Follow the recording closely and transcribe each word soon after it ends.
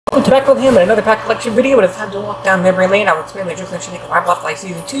Welcome to Pacvalham and another pack collection video. It is time to walk down memory lane. I will explain the jokes and Shenanigans IBALOFTLLAI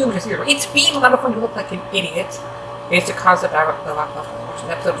Season 2, which is here. It's been a lot of fun to look like an idiot. Basic concept of IBALOFTLLAI, which is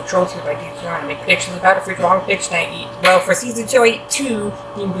an episode of Trolls here by DTR, and I make predictions about it. For each wrong prediction I eat. Well, for Season 2 I eat 2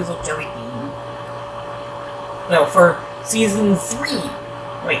 Bean Boozled Jelly Bean. No, for Season 3.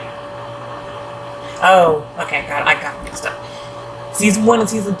 Wait. Oh, okay, I got mixed up. Season 1 and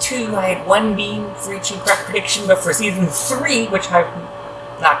Season 2, I had 1 bean for each incorrect prediction, but for Season 3, which I've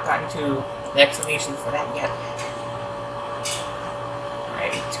not gotten to the explanation for that yet.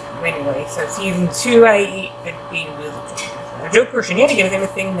 Anyway, so Season 2, I eat the Bean Boozled. The joke or shenanigans is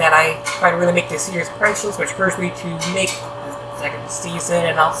anything that I try to really make this series priceless, which encouraged me to make the second season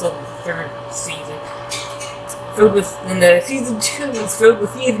and also the third season. Filled with, and the Season 2 is filled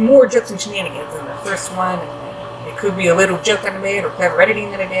with even more jokes and shenanigans than the first one. It could be a little joke that I made, or clever editing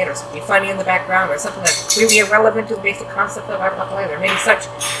that I did, or something funny in the background, or something that's clearly irrelevant to the basic concept of IBALOFTLLAI. There are many such,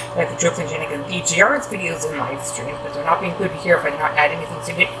 like the jokes and shenanigans DGR's videos and live streams, but they're not being included here if I do not add anything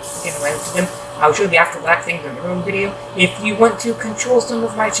significant related to them. I'll show the after black things in the room video. If you want to control some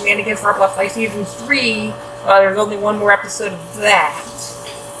of my shenanigans for IBALOFTLLAI Season 3, there's only one more episode of that.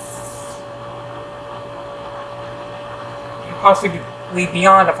 And possibly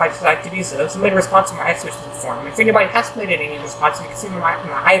beyond if I decide to do so. Submit a response to my iSwitches forum. If anybody has submitted any responses, you can see my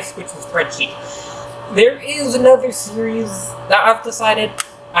iSwitches spreadsheet. There is another series that I've decided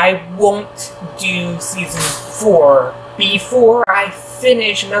I won't do Season 4 before I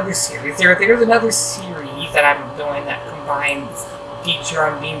finish another series. There's another series that I'm doing that combines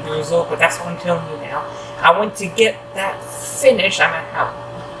DTR and Bean Boozled, but that's what I'm telling you now. I want to get that finished. I'm gonna have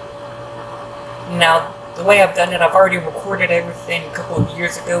now. The way I've done it, I've already recorded everything a couple of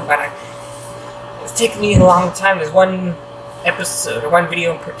years ago, but it's taken me a long time. There's one episode, or one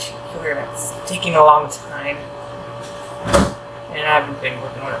video in particular, that's taking a long time. And I haven't been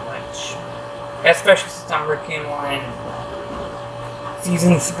working on it much. Especially since I'm working on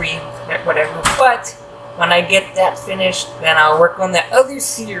Season 3, whatever. But when I get that finished, then I'll work on that other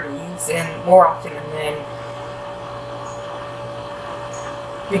series, and more often, and then...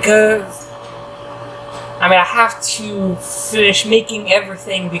 Because... I mean, I have to finish making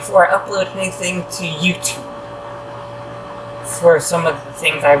everything before I upload anything to YouTube for some of the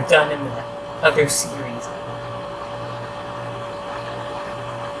things I've done in the other series.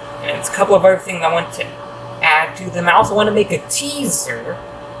 And it's a couple of other things I want to add to them. I also want to make a teaser,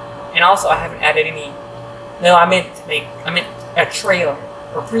 and also I haven't added any... No, I meant a trailer,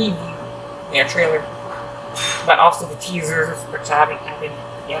 or preview. Yeah, trailer. But also the teasers, which I haven't added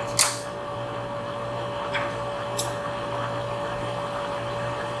yet.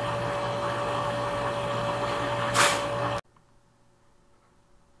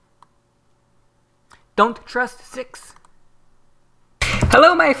 Don't trust 6.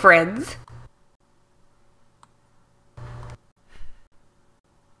 Hello, my friends.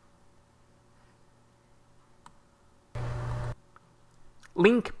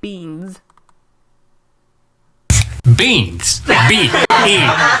 Link beans. Beans.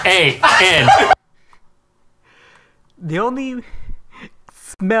 B-E-A-N. The only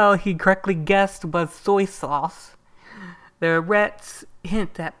smell he correctly guessed was soy sauce. The Rhett's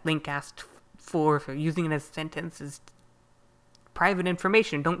hint that Link asked for using it as a sentence is private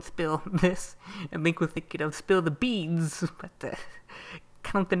information. Don't spill this. And Link was thinking of spill the beans, but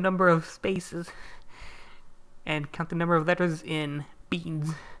count the number of spaces and count the number of letters in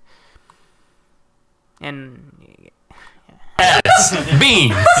beans. And S.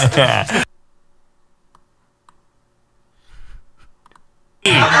 Beans.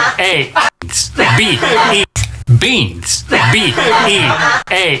 E-A. B-E. Beans. B-E-A-N-S.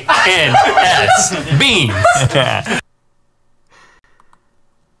 Beans.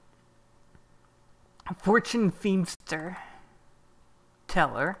 Fortune Themester.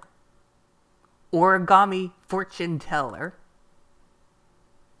 Teller. Origami Fortune Teller.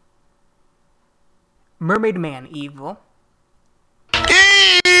 Mermaid Man Evil.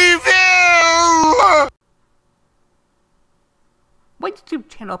 Evil! What YouTube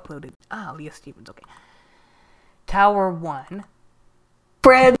channel uploaded? Ah, Leah Stevens, okay. Tower 1.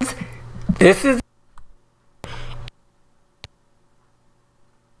 Friends, this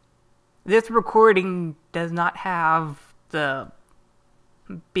recording does not have the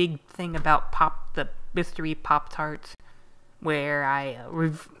big thing about the mystery Pop-Tarts, where I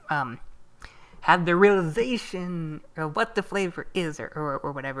had the realization of what the flavor is,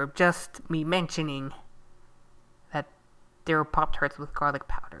 or whatever. Just me mentioning that there were Pop-Tarts with garlic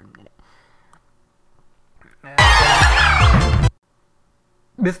powder in it.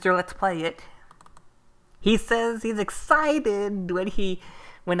 Mr. Let's Play It. He says he's excited when he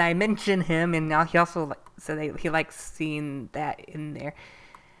when I mention him, and now he also said that he likes seeing that in there.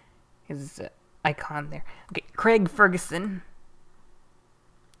 His icon there. Okay, Craig Ferguson.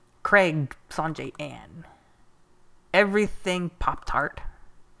 Craig Sanjay Ann. Everything Pop-Tart.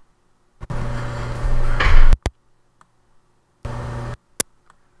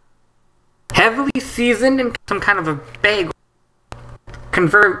 Heavily seasoned in some kind of a bagel.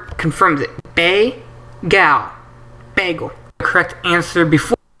 Confirms it. Bagel. Bagel. Correct answer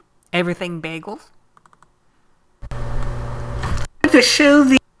before. Everything bagels. To show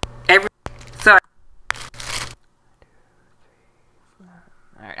the sorry.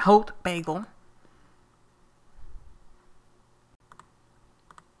 Alright, Holt Bagel.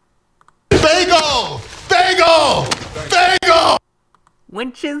 Bagel! Bagel! Bagel!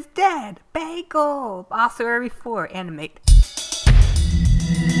 Winch's Dead. Bagel. Also every 4. Animate.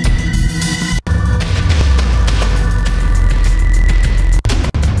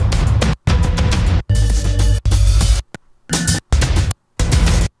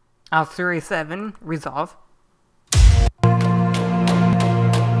 Alsuri 7, Resolve.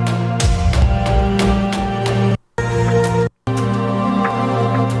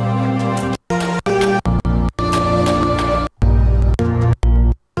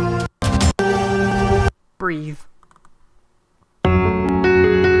 Breathe.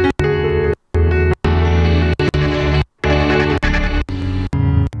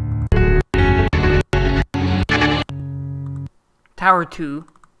 Tower 2.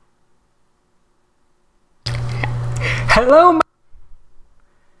 Hello,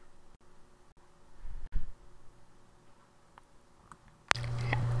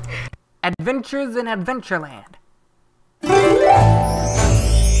 Adventures in Adventureland.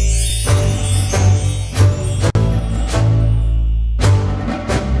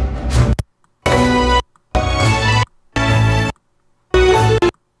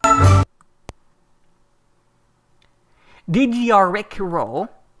 DGR Rick Roll.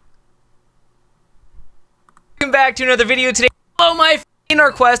 Welcome back to another video today. Hello, my in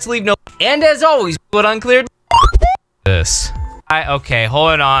our quest to leave no, and as always, what uncleared. This. Okay,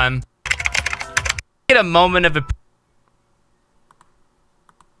 hold on. Get a moment of a.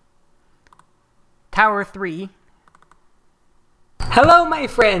 Tower 3. Hello, my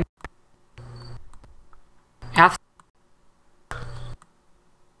friend.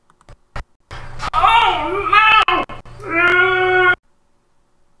 Oh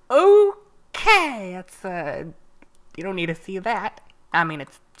no! Okay, that's you don't need to see that. I mean,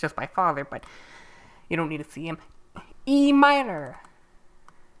 it's just my father, but you don't need to see him. E minor.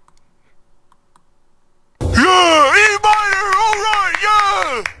 Yeah! E minor! Alright!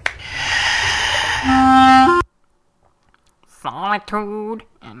 Yeah! Solitude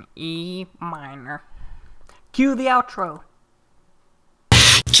and E minor. Cue the outro.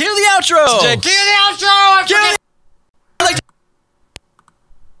 Cue the outro! Cue the outro! Cue the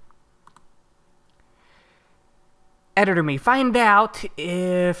Editor may find out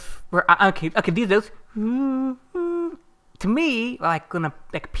if we're okay. These days, to me, like on a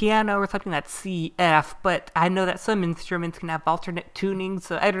piano or something, that's C F. But I know that some instruments can have alternate tunings.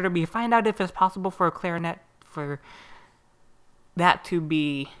 So editor may find out if it's possible for a clarinet for that to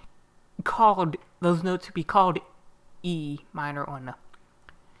be called, those notes to be called E minor on a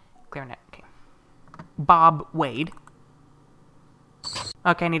clarinet. Okay. Bob Wade.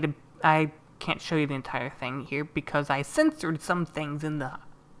 Okay, I can't show you the entire thing here because I censored some things in the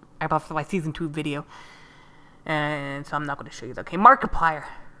IBALOFTLLAI Season 2 video. And so I'm not going to show you that. Okay, Markiplier.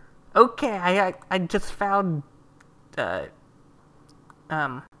 Okay, I just found, I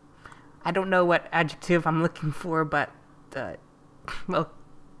don't know what adjective I'm looking for, but, well,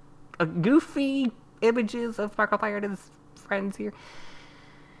 goofy images of Markiplier and his friends here.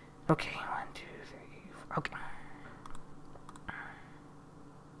 Okay, 1, 2, 3, 4, okay.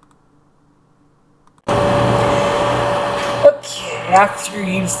 After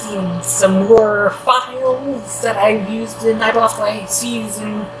you've seen some more files that I've used in IBALOFTLLAI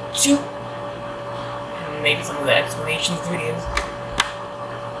Season 2, and maybe some of the explanations videos,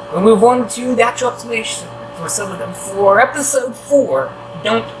 we'll move on to the actual explanation for some of them for Episode 4,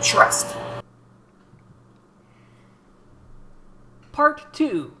 Don't Trust. Part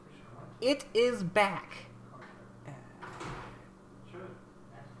 2, It Is Back.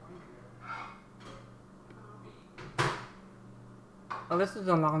 Well, this is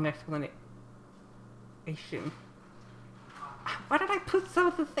a long explanation. Why did I put some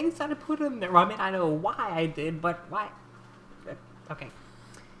of the things that I put in there? Well, I mean, I know why I did, but why? Okay.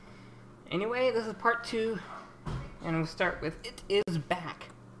 Anyway, this is part 2, and we'll start with It Is Back.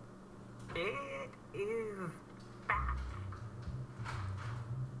 It is back.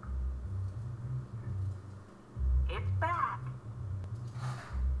 It's back!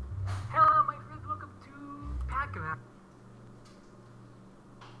 Hello, my friends, welcome to Pacvalham.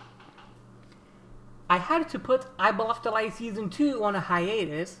 I had to put IBALOFTLLAI Season 2 on a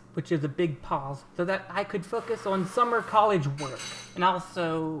hiatus, which is a big pause, so that I could focus on summer college work. And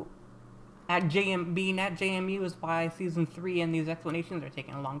also, being at JMU is why Season 3 and these explanations are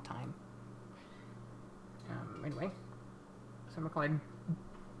taking a long time. Anyway, summer college.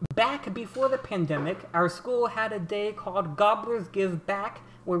 Back before the pandemic, our school had a day called Gobblers Give Back,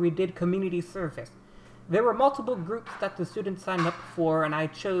 where we did community service. There were multiple groups that the students signed up for, and I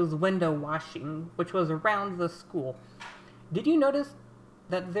chose window washing, which was around the school. Did you notice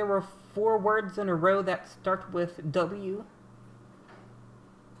that there were 4 words in a row that start with W?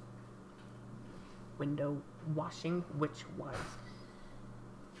 Window washing, which was.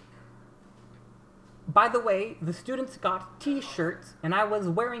 By the way, the students got t-shirts, and I was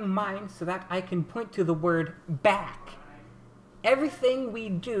wearing mine so that I can point to the word back. Everything we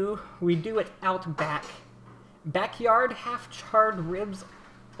do it out back. Backyard, half-charred ribs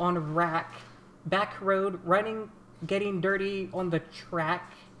on a rack. Back road, running, getting dirty on the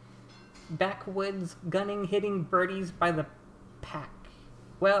track. Backwoods, gunning, hitting birdies by the pack.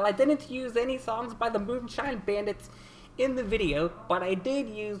 Well, I didn't use any songs by the Moonshine Bandits in the video, but I did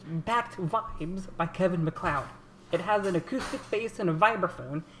use Backed Vibes by Kevin MacLeod. It has an acoustic bass and a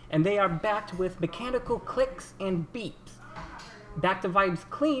vibraphone, and they are backed with mechanical clicks and beeps. Back to Vibes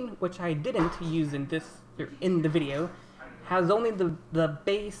Clean, which I didn't use in the video, has only the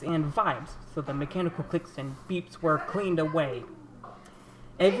bass and vibes, so the mechanical clicks and beeps were cleaned away.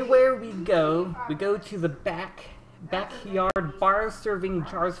 Everywhere we go to the backyard bars serving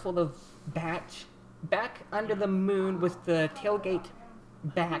jars full of batch. Back under the moon with the tailgate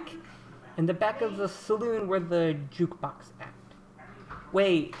back, and the back of the saloon where the jukebox at.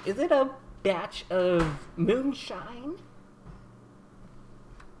 Wait, is it a batch of moonshine?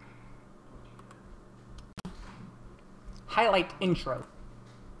 Highlight intro.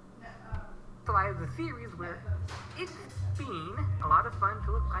 So I have a series where it's been a lot of fun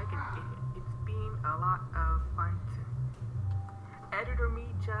to look like an idiot. It's been a lot of fun to editor me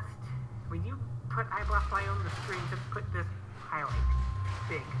just, when you put IBALOFTLLAI on the screen, just put this highlight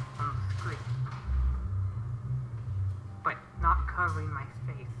big on the screen. But not covering my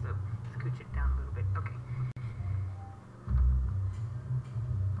face, so scooch it down a little bit. Okay.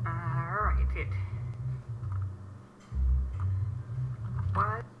 Alright, it.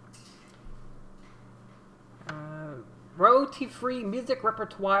 What? Royalty-free music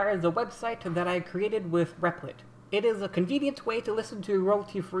repertoire is a website that I created with Replit. It is a convenient way to listen to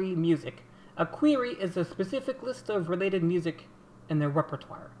royalty-free music. A query is a specific list of related music in their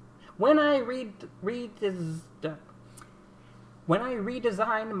repertoire. When I redesign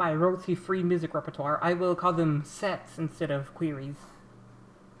my royalty-free music repertoire, I will call them sets instead of queries.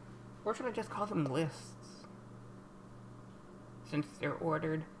 Or should I just call them lists? Since they're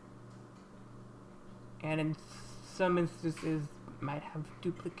ordered. And in some instances might have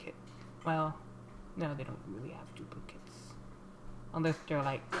duplicate. Well, no, they don't really have duplicates. Unless they're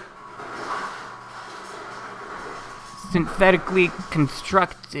like synthetically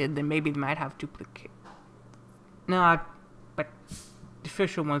constructed, then maybe they might have duplicate. No, but the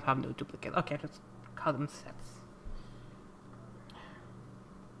official ones have no duplicate. Okay, just call them sets.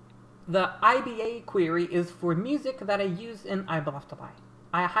 The IBA query is for music that I use in IBALOFTLLAI.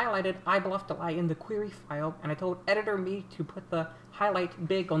 I highlighted IBALOFTLLAI in the query file, and I told editor me to put the highlight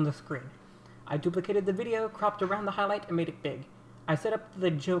big on the screen. I duplicated the video, cropped around the highlight, and made it big. I set up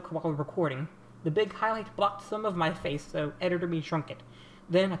the joke while recording. The big highlight blocked some of my face, so editor me shrunk it.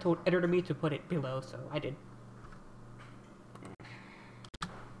 Then I told editor me to put it below, so I did.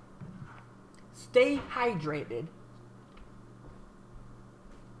 Stay hydrated.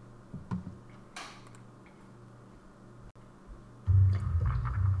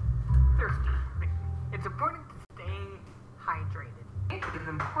 It's important to stay hydrated. It is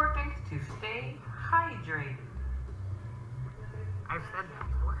important to stay hydrated. I've said that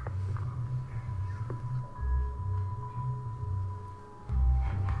before.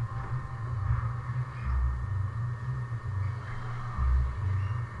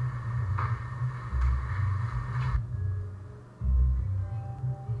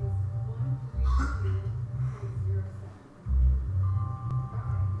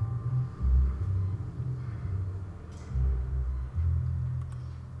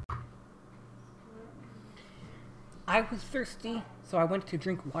 I was thirsty, so I went to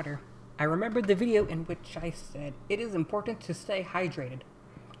drink water. I remembered the video in which I said, it is important to stay hydrated.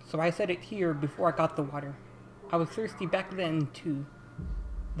 So I said it here before I got the water. I was thirsty back then, too.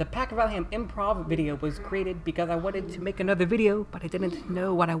 The Pacvalham improv video was created because I wanted to make another video, but I didn't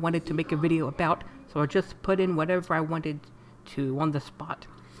know what I wanted to make a video about, so I just put in whatever I wanted to on the spot.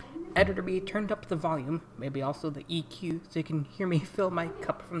 Editor B turned up the volume, maybe also the EQ, so you can hear me fill my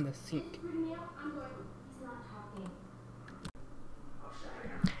cup from the sink.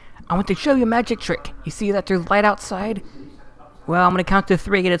 I want to show you a magic trick. You see that there's light outside? Well, I'm going to count to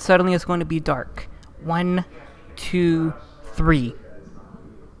 3 and it suddenly is going to be dark. 1, 2, 3.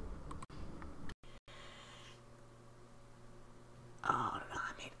 Oh, no,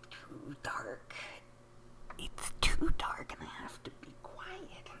 I made it too dark. It's too dark and I have to be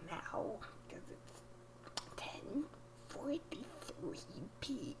quiet now because it's 10:43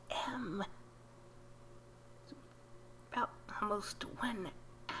 p.m. It's about almost 1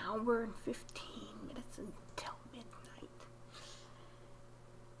 hour and 15 minutes until midnight.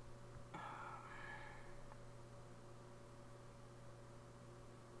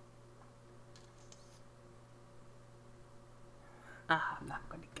 I'm not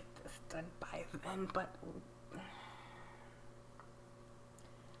going to get this done by then, but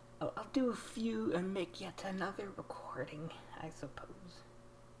I'll do a few and make yet another recording, I suppose.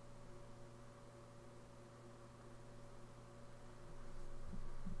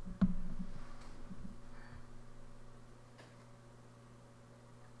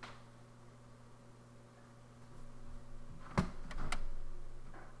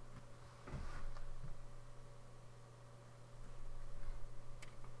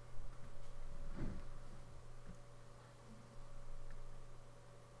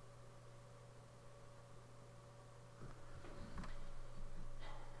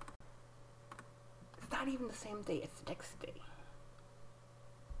 Not even the same day, it's the next day.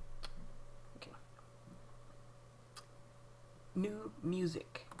 Okay. New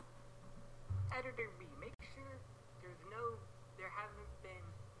music. Editor B, make sure there hasn't been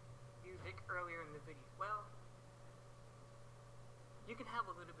music earlier in the video. Well, you can have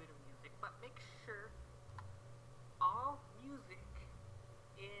a little bit of music, but make sure all music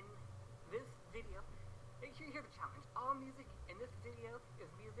in this video, make sure you hear the challenge. All music in this video is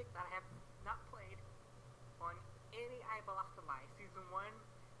music that I have not played on any IBALOFTLLAI Season 1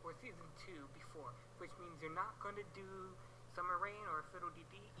 or Season 2 before, which means you're not going to do Summer Rain or Fiddle Dee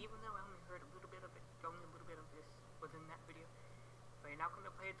Dee, even though I only heard a little bit of it, only a little bit of this was in that video. So you're not going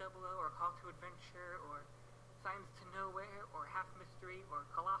to play Double O or Call to Adventure or Signs to Nowhere or Half Mystery or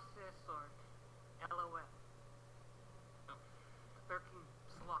Colossus or LOL. No. Lurking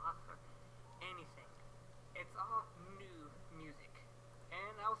Sloth or anything. It's all new music.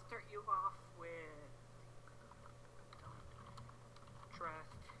 And I'll start you off with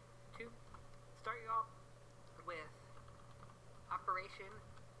Trust 2. Start you off with Operation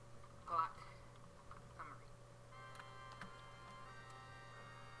Plot Summary.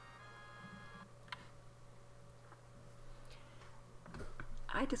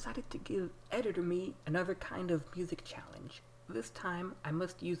 I decided to give Editor Me another kind of music challenge. This time, I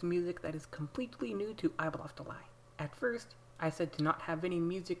must use music that is completely new to IBALOFTLLAI. At first, I said to not have any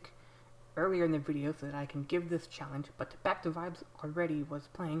music earlier in the video so that I can give this challenge, but Back to Vibes already was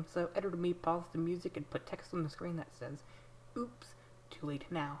playing, so Editor Me paused the music and put text on the screen that says, "Oops, too late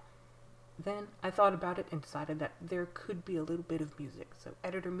now." Then I thought about it and decided that there could be a little bit of music, so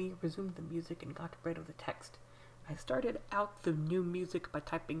Editor Me resumed the music and got rid of the text. I started out the new music by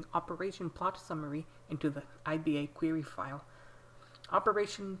typing Operation Plot Summary into the IBA query file.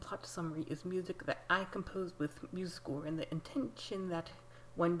 Operation Plot Summary is music that I composed with MuseScore in the intention that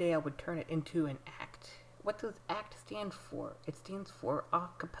one day I would turn it into an act. What does ACT stand for? It stands for A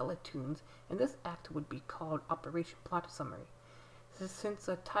Cappella Tunes, and this act would be called Operation Plot Summary. Since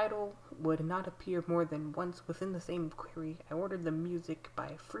a title would not appear more than once within the same query, I ordered the music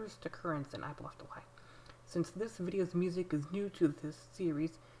by first occurrence in IBALOFTLLAI. Since this video's music is new to this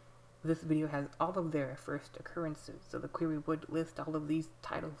series, this video has all of their first occurrences, so the query would list all of these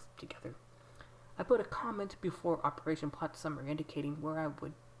titles together. I put a comment before Operation Plot Summary indicating where I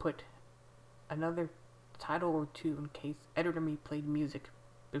would put another title or two in case Editor Me played music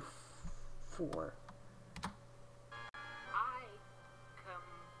before. I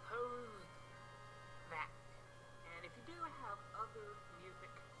composed that. And if you do have other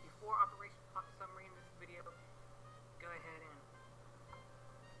music before Operation Plot Summary in this video, go ahead and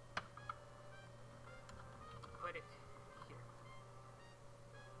put it here.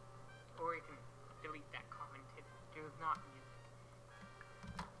 Or you can delete that comment if it was not music.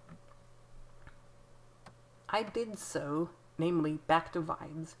 I did so, namely Back to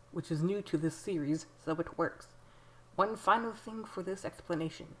Vibes, which is new to this series, so it works. One final thing for this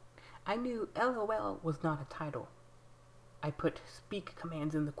explanation. I knew LOL was not a title. I put speak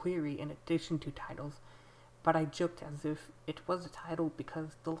commands in the query in addition to titles, but I joked as if it was a title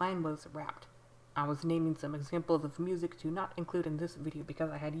because the line was wrapped. I was naming some examples of music to not include in this video because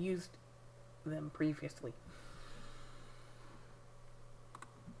I had used them previously.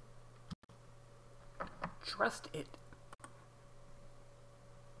 Trust it.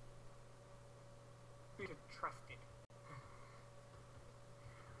 You should trust it.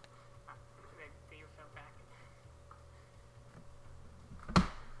 Should I yourself back?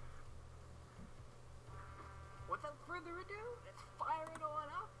 Without further ado, let's fire it on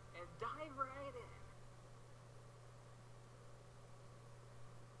up and dive right in.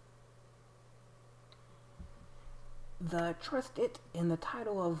 The trust it in the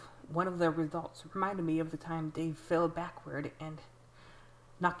title of one of the results reminded me of the time Dave fell backward and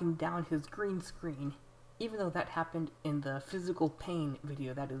knocking down his green screen, even though that happened in the physical pain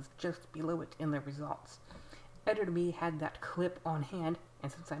video that is just below it in the results. Editor Me had that clip on hand,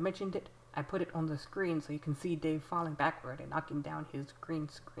 and since I mentioned it, I put it on the screen so you can see Dave falling backward and knocking down his green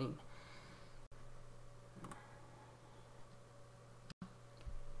screen.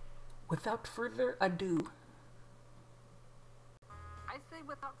 Without further ado, I say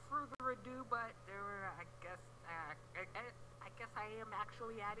without further ado, but there were, I guess I am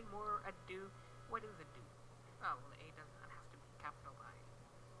actually adding more ado. What is ado? Oh, well, the A does not have to be capital I.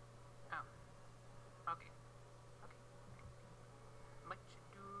 Oh, okay. Much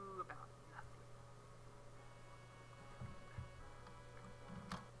ado about nothing.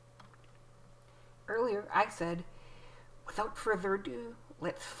 Earlier, I said, without further ado,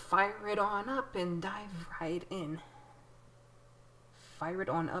 let's fire it on up and dive right in. Fire it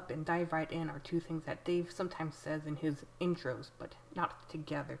on up and dive right in are two things that Dave sometimes says in his intros, but not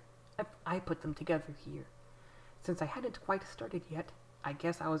together. I put them together here. Since I hadn't quite started yet, I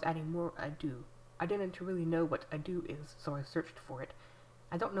guess I was adding more ado. I didn't really know what ado is, so I searched for it.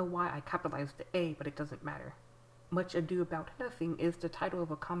 I don't know why I capitalized the A, but it doesn't matter. Much Ado About Nothing is the title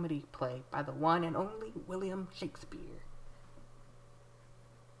of a comedy play by the one and only William Shakespeare.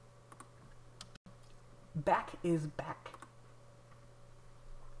 Back is back.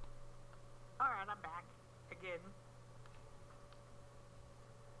 Alright, I'm back. Again.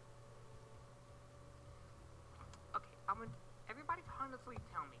 Okay, everybody honestly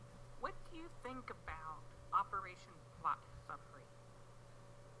tell me, what do you think about Operation Plot Summary?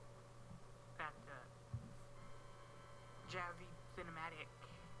 That, jazzy, cinematic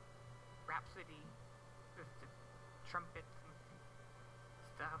rhapsody with the trumpets and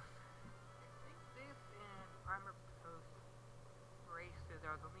stuff. I think this and Armor Post Races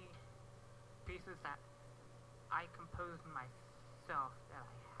are the only pieces that I composed myself that I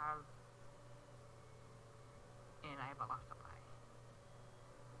have in IBALOFTLLAI.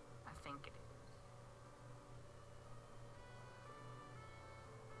 I think it is.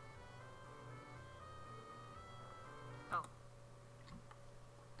 Oh.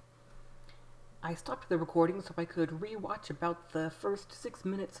 I stopped the recording so I could re-watch about the first 6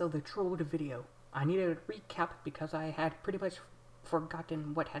 minutes of the trolled video. I needed a recap because I had pretty much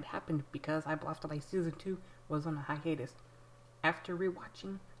forgotten what had happened because IBALOFTLLAI Season 2 was on a hiatus. After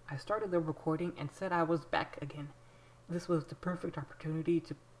rewatching, I started the recording and said I was back again. This was the perfect opportunity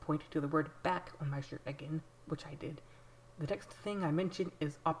to point to the word back on my shirt again, which I did. The next thing I mentioned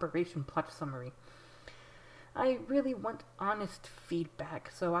is Operation Plot Summary. I really want honest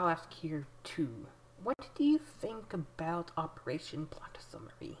feedback, so I'll ask here too. What do you think about Operation Plot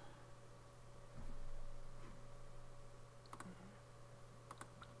Summary?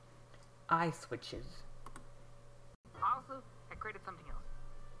 Eye switches. Also, I created something else.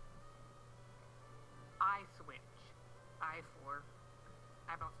 I switch. I for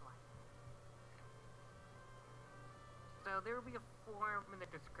IBALOFTLLAI. So there will be a form in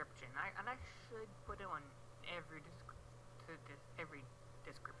the description. And I should put it on every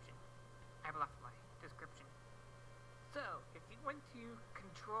description. IBALOFTLLAI description. So if you want to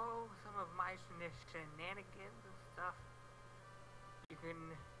control some of my shenanigans and stuff, you can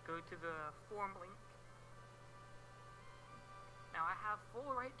go to the form link. Now I have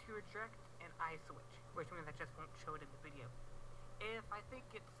full right to reject an eye switch, which means I just won't show it in the video. If I think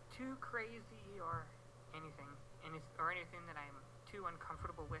it's too crazy or anything that I'm too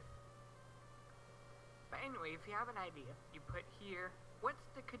uncomfortable with. But anyway, if you have an idea, you put here, what's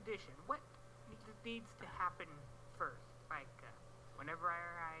the condition? What needs to happen first? Like, whenever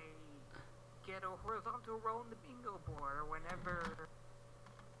I get a horizontal roll on the bingo board, or whenever...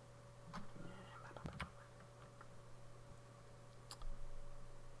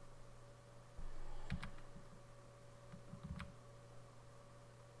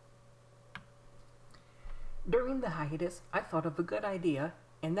 During the hiatus, I thought of a good idea,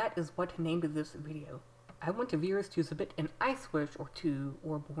 and that is what named this video. I want viewers to submit an iSwitch or two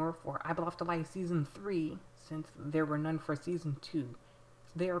or more for IBALOFTLLAI Season 3, since there were none for Season 2.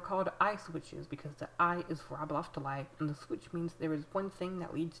 They are called iSwitches because the I is for IBALOFTLLAI, and the switch means there is one thing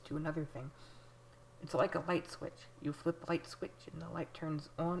that leads to another thing. It's like a light switch. You flip the light switch and the light turns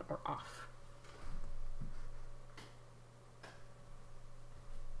on or off.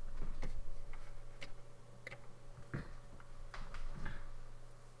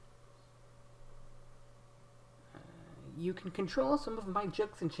 You can control some of my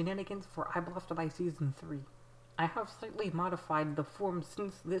jokes and shenanigans for IBALOFTLLAI Season 3. I have slightly modified the form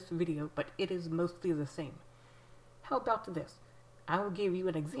since this video, but it is mostly the same. How about this? I will give you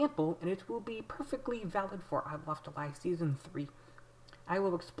an example, and it will be perfectly valid for IBALOFTLLAI Season 3. I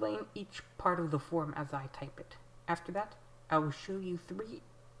will explain each part of the form as I type it. After that, I will show you 3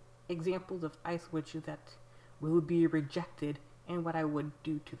 examples of iSwitches that will be rejected and what I would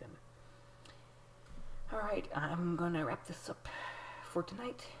do to them. Alright, I'm gonna wrap this up for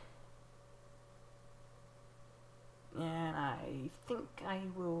tonight. And I think I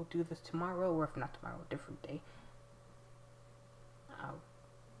will do this tomorrow, or if not tomorrow, a different day. I'll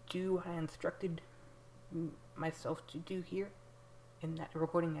do what I instructed myself to do here in that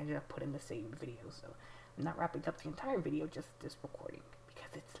recording I just put in the same video. So I'm not wrapping up the entire video, just this recording,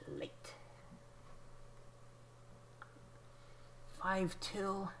 because it's late. 5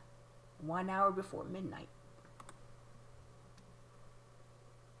 till 1 hour before midnight.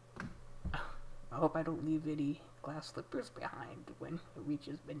 I hope I don't leave any glass slippers behind when it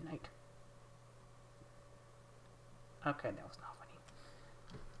reaches midnight. Okay, that was not funny.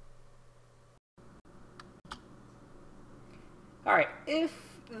 Alright,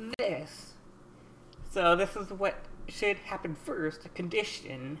 so this is what should happen first, a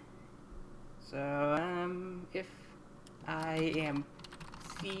condition. So, if I am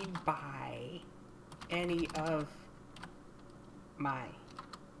seen by any of my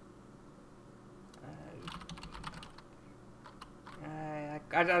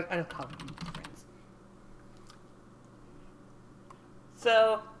I'll call them friends.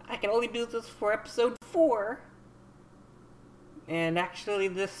 So I can only do this for episode 4, and actually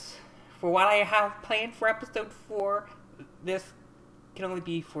this, for what I have planned for episode 4, this can only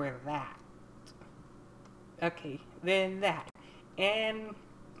be for that. Okay, then that. And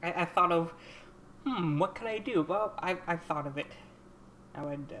I thought of, what could I do? Well, I thought of it. I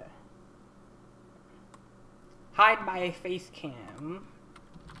would hide my face cam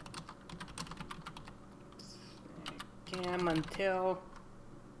until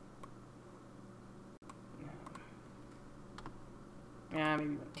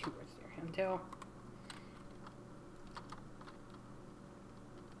maybe 2 words there, until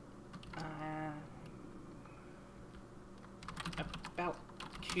about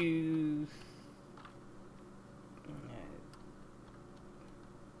to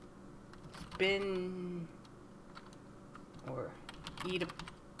spin or eat a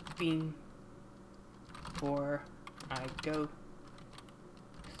bean before I go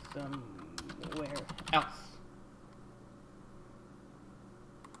somewhere else.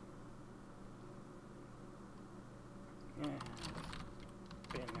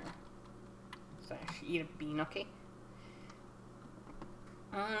 Spinner / eat a bean, okay?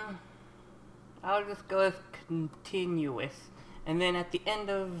 I'll just go as continuous, and then at the end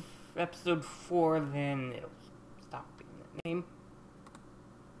of episode 4, then it'll stop being the name.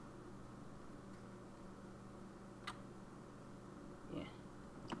 Yeah.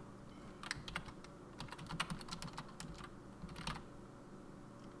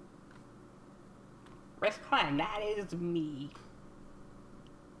 Rice Climb, that is me.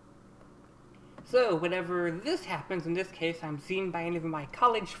 So, whenever this happens, in this case, I'm seen by any of my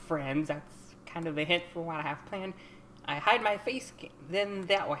college friends, that's kind of a hint for what I have planned. I hide my face cam, then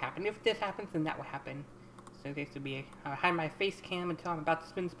that will happen. If this happens, then that will happen. So this would be, I hide my face cam until I'm about to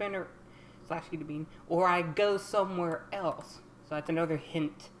spinner / eat a bean, or I go somewhere else. So that's another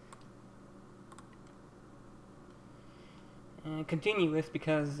hint. And continuous,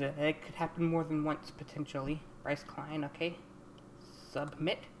 because it could happen more than once, potentially. Bryce Klein, okay.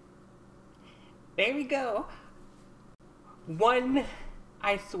 Submit. There we go. 1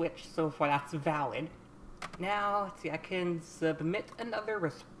 iSwitch so far, that's valid. Now, let's see, I can submit another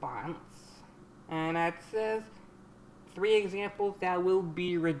response. And it says 3 examples that will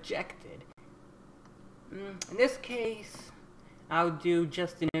be rejected. In this case, I'll do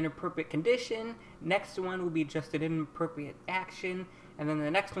just an inappropriate condition. Next one will be just an inappropriate action. And then the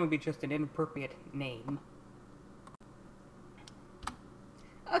next one will be just an inappropriate name.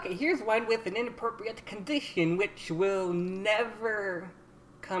 Okay, here's one with an inappropriate condition which will never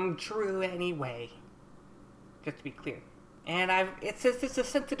come true anyway. Just to be clear. And it says it's a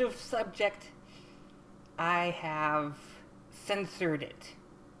sensitive subject. I have censored it.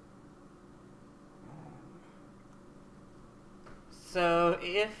 So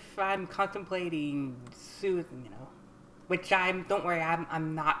if I'm contemplating suing, which don't worry,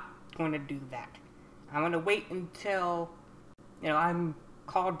 I'm not going to do that. I'm going to wait until, I'm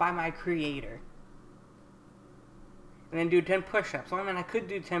called by my creator. And then do 10 push-ups. Well, I could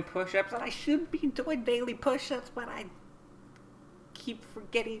do 10 push-ups, and I should be doing daily push-ups, but I keep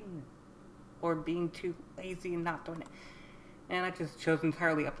forgetting or being too lazy and not doing it. And I just chose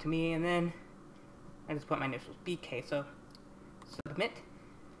entirely up to me, and then I just put my initials, BK, so submit.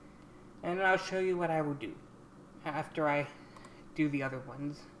 And then I'll show you what I will do after I do the other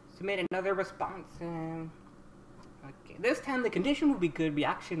ones. Submit another response, and okay, this time the condition will be good,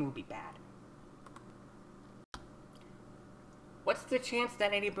 reaction will be bad. What's the chance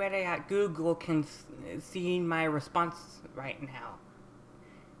that anybody at Google can see my response right now?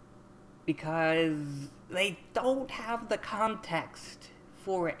 Because they don't have the context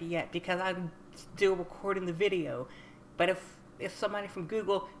for it yet, because I'm still recording the video. But if somebody from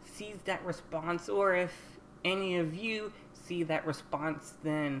Google sees that response, or if any of you see that response,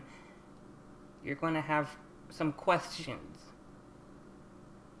 then you're going to have some questions.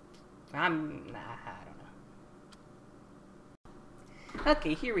 I don't know.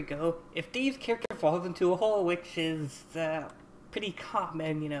 Okay, here we go. If Dave's character falls into a hole, which is pretty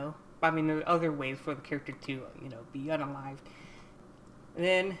common, there are other ways for the character to, be unalived.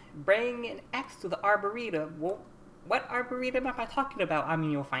 Then bring an axe to the arboretum. Well, what arboretum am I talking about?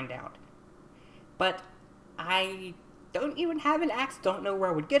 You'll find out. But I don't even have an axe, don't know where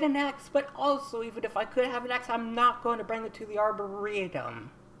I would get an axe, but also, even if I could have an axe, I'm not going to bring it to the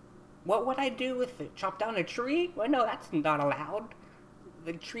arboretum. What would I do with it? Chop down a tree? Well, no, that's not allowed.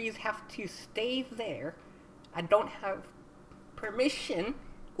 The trees have to stay there. I don't have permission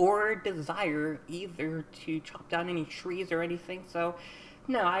or desire either to chop down any trees or anything, so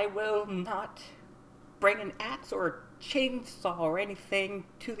no, I will not bring an axe or a chainsaw or anything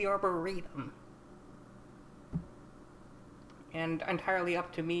to the arboretum. And entirely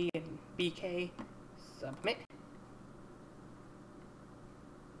up to me and BK. Submit.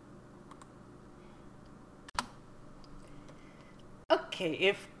 Okay,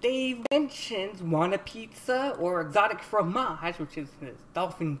 if Dave mentions want a pizza or exotic fromage, which is his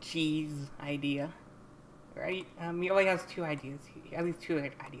dolphin cheese idea, right? He only has two ideas. At least two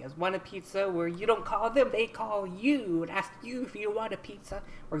ideas. Want a pizza where you don't call them, they call you and ask you if you want a pizza.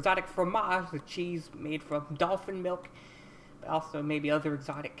 Or exotic fromage, the cheese made from dolphin milk, but also maybe other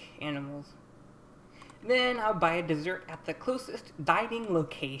exotic animals. Then I'll buy a dessert at the closest dining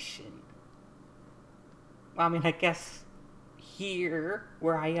location. Well, I guess here,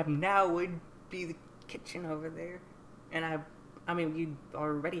 where I am now, would be the kitchen over there. And you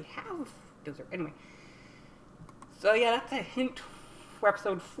already have dessert. Anyway. So yeah, that's a hint for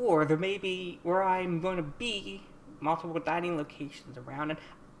episode 4. There may be, where I'm going to be, multiple dining locations around. And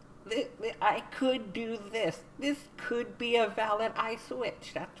I could do this. This could be a valid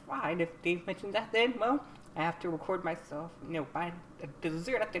iSwitch. That's fine. If Dave mentioned that, then, well, I have to record myself, buy a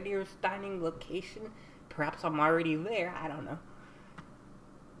dessert at the nearest dining location. Perhaps I'm already there. I don't know.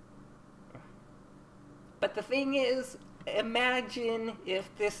 But the thing is, imagine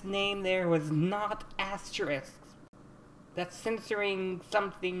if this name there was not asterisks. That's censoring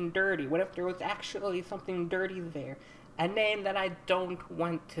something dirty. What if there was actually something dirty there? A name that I don't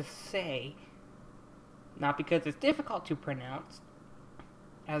want to say. Not because it's difficult to pronounce,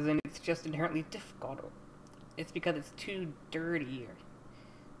 as in it's just inherently difficult. It's because it's too dirty or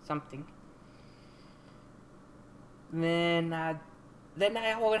something. Then I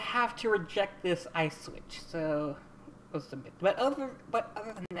would have to reject this iSwitch, so we'll submit. But other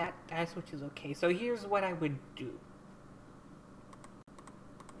than that, iSwitch is okay. So here's what I would do.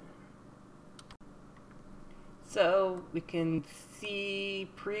 So we can see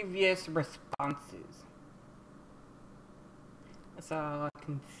previous responses. So I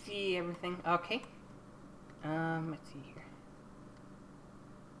can see everything. Okay. Let's see here.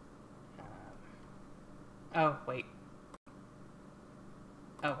 Oh wait,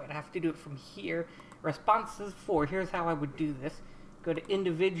 I have to do it from here. Responses 4. Here's how I would do this. Go to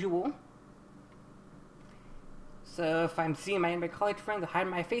individual. So if I'm seeing my college friends, I hide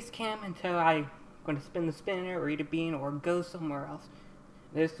my face cam until I'm going to spin the spinner or eat a bean or go somewhere else.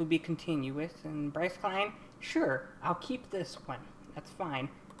 This will be continuous. And Bryce Klein, sure, I'll keep this one. That's fine.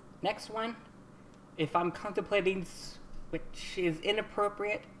 Next one, if I'm contemplating which is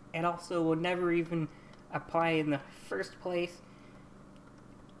inappropriate and also will never even apply in the first place.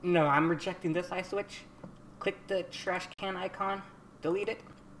 No, I'm rejecting this iSwitch. Click the trash can icon, delete it,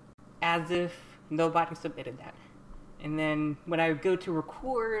 as if nobody submitted that. And then when I go to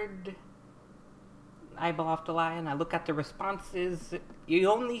record IBALOFTLLAI and I look at the responses, you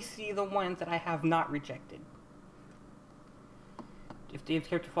only see the ones that I have not rejected. If Dave's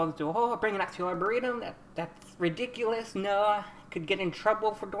character falls into a hole, bring it back to Arboretum, that's ridiculous. No, I could get in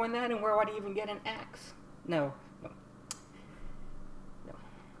trouble for doing that, and where would I even get an axe? No.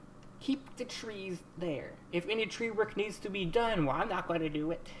 Keep the trees there. If any tree work needs to be done, well, I'm not going to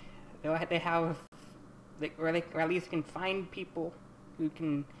do it. Or at least can find people who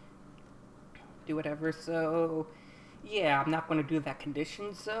can do whatever. So, yeah, I'm not going to do that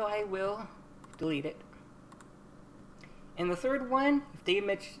condition, so I will delete it. And the third one,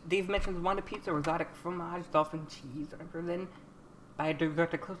 if Dave mentions Wanda Pizza or exotic fromage, dolphin cheese, whatever, then buy a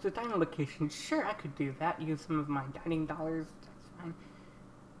dessert to close to dining location. Sure, I could do that. Use some of my dining dollars. That's fine.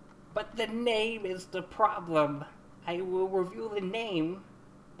 But the name is the problem. I will review the name,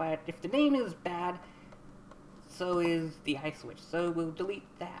 but if the name is bad, so is the iSwitch. So we'll delete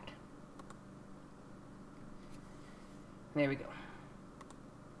that. There we go.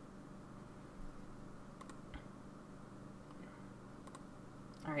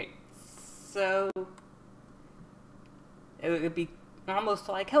 Alright, so it would be almost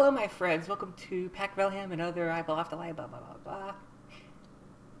like, hello my friends, welcome to Pacvalham and other IBALOFTLLAI, blah blah blah blah.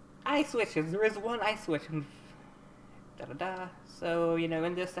 iSwitches, there is one iSwitch and da da da. So, you know,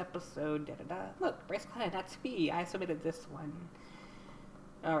 in this episode, da da da. Look, Bryce Klein, that's me, I submitted this one.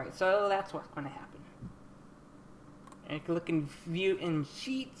 Alright, so that's what's going to happen. And you can look and view in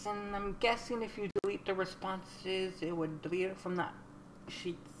sheets, and I'm guessing if you delete the responses, it would delete it from that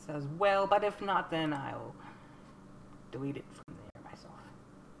sheets as well, but if not, then I'll delete it from there myself.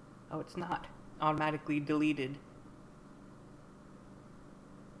 Oh, it's not automatically deleted.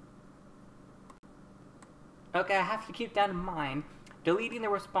 Okay, I have to keep that in mind. Deleting the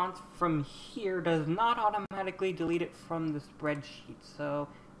response from here does not automatically delete it from the spreadsheet. So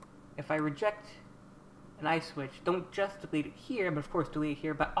if I reject an iSwitch, don't just delete it here, but of course delete it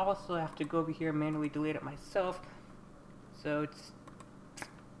here, but also have to go over here and manually delete it myself. So it's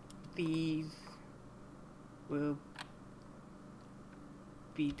these will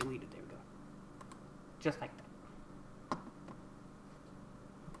be deleted. There we go. Just like that.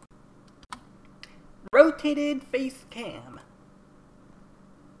 Rotated face cam.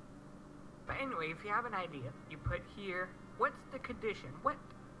 But anyway, if you have an idea, you put here, what's the condition? What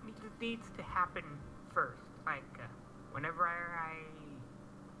needs to happen first? Like, whenever I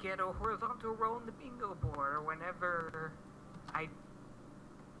get a horizontal row on the bingo board, or whenever I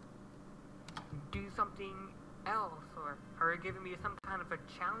do something else, or are giving me some kind of a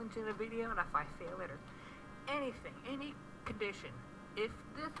challenge in a video, and if I fail it, or anything, any condition. If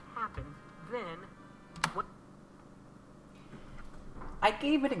this happens, then what? I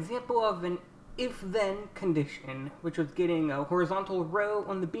gave an example of an if-then condition, which was getting a horizontal row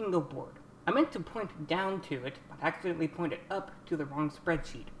on the bingo board. I meant to point down to it, but accidentally pointed up to the wrong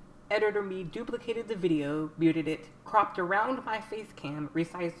spreadsheet. Editor me duplicated the video, muted it, cropped around my face cam,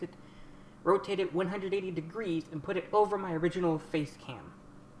 resized it, rotated it 180 degrees, and put it over my original face cam.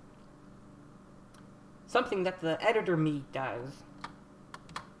 Something that the editor me does.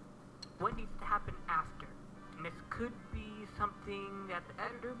 What needs to happen after? And this could be something that the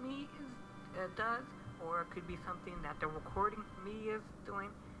editor me does, or it could be something that the recording me is doing,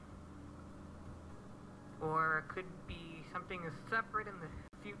 or it could be something separate in the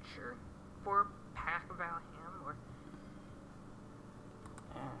future for Pacvalham, or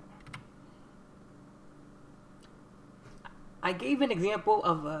I gave an example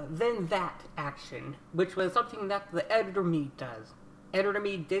of a then that action, which was something that the editor me does. Editor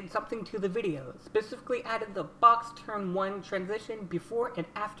me did something to the video, specifically added the box turn 1 transition before and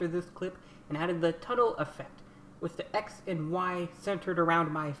after this clip, and added the tunnel effect, with the X and Y centered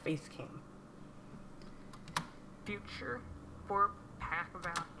around my face cam. Future for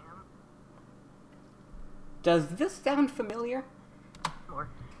Pacvalham. Does this sound familiar? Or,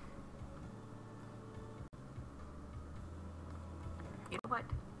 you know what?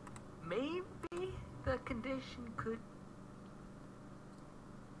 Maybe the condition could...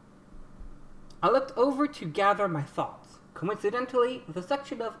 I looked over to gather my thoughts. Coincidentally, the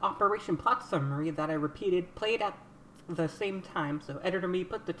section of Operation Plot Summary that I repeated played at the same time, so editor me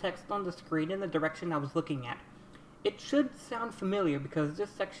put the text on the screen in the direction I was looking at. It should sound familiar because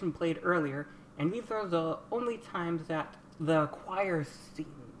this section played earlier, and these are the only times that the choir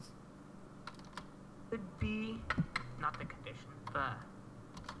sings. Could be not not the condition,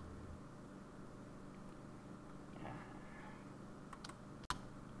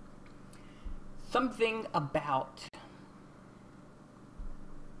 something about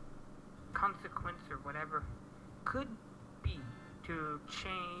consequence or whatever could be to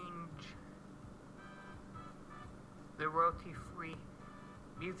change the royalty-free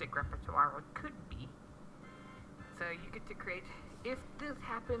music repertoire. It could be. So you get to create, if this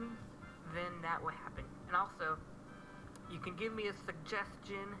happens, then that will happen. And also, you can give me a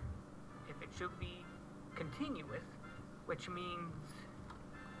suggestion if it should be continuous, which means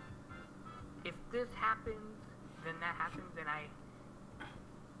if this happens, then that happens,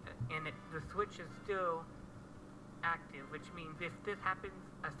 and the switch is still active, which means if this happens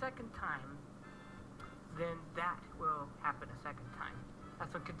a second time, then that will happen a second time.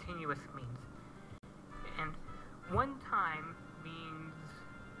 That's what continuous means. And one time means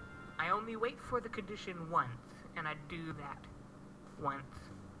I only wait for the condition once, and I do that once,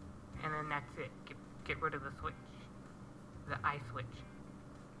 and then that's it. Get rid of the switch, the I switch.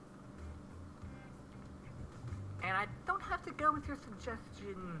 And I don't have to go with your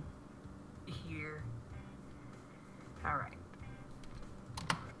suggestion here. Alright.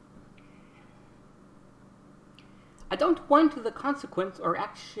 I don't want the consequence or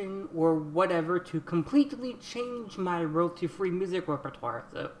action or whatever to completely change my royalty-free music repertoire.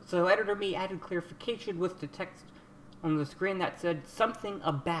 So editor me added clarification with the text on the screen that said something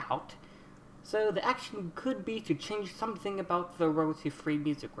about. So the action could be to change something about the royalty-free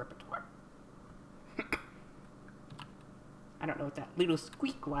music repertoire. I don't know what that little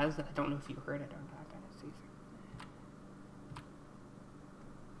squeak was. I don't know if you heard it or not.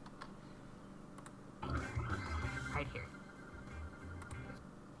 I gotta see. Right here.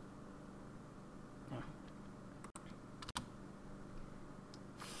 No.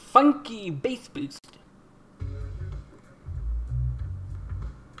 Funky bass boost.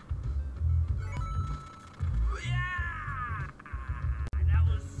 Yeah! That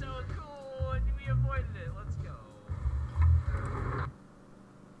was so cool, and we avoided it. Let's go.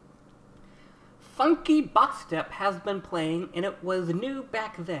 Funky box step has been playing, and it was new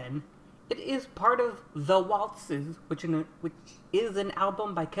back then. It is part of The Waltzes, which is an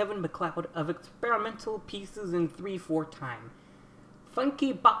album by Kevin MacLeod of experimental pieces in 3/4 time.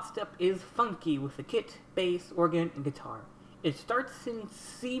 Funky box step is funky with the kit, bass, organ, and guitar. It starts in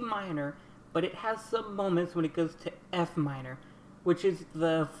C minor, but it has some moments when it goes to F minor, which is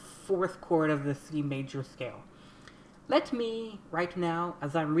the 4th chord of the C major scale. Let me, right now,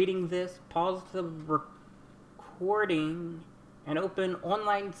 as I'm reading this, pause the recording and open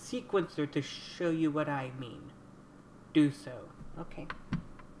online sequencer to show you what I mean. Do so. Okay.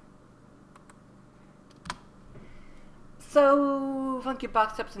 So, funky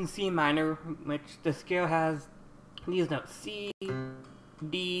box steps in C minor, which the scale has these notes: C,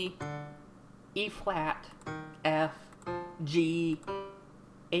 D, E flat, F, G,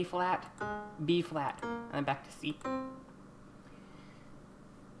 A flat, B flat, and then back to C.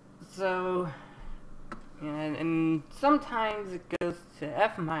 So, and sometimes it goes to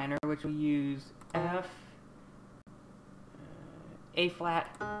F minor, which we use F, A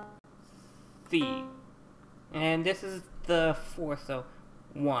flat, C. And this is the 4, so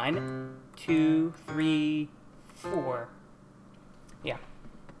 1, 2, 3, 4. Yeah.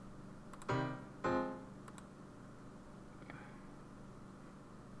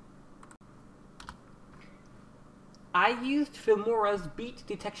 I used Filmora's beat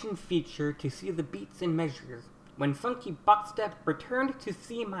detection feature to see the beats and measures. When Funky Box Step returned to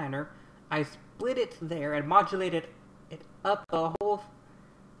C minor, I split it there and modulated it up a whole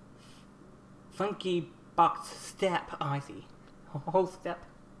Funky Box Step. Oh, I see. A whole step.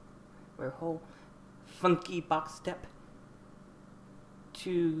 Or a whole Funky Box Step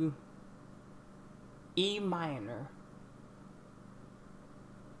to E minor.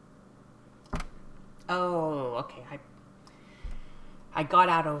 Oh, okay. I got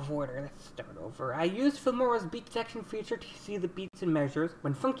out of order. Let's start over. I used Filmora's beat detection feature to see the beats and measures.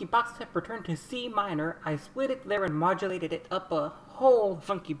 When Funky Box Step returned to C minor, I split it there and modulated it up a whole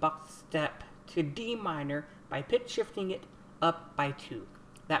Funky Box Step to D minor by pitch shifting it up by 2.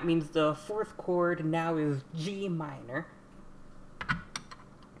 That means the 4th chord now is G minor.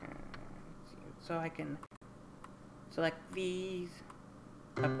 So I can select these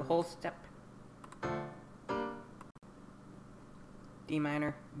up a whole step. D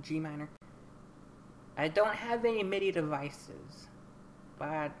minor, G minor. I don't have any MIDI devices, but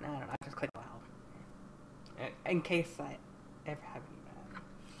I don't know, I just click loud. In case I ever have any.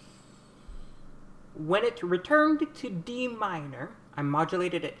 When it returned to D minor, I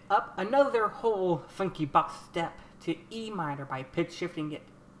modulated it up another whole Funky Box Step to E minor by pitch shifting it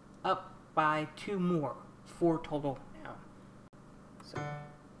up by 2 more. 4 total now.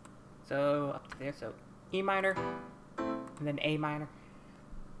 So up to there, so E minor, and then A minor.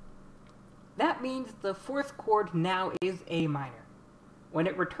 That means the 4th chord now is A minor. When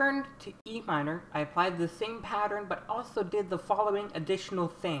it returned to E minor, I applied the same pattern but also did the following additional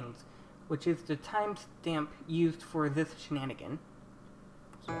things, which is the timestamp used for this shenanigan.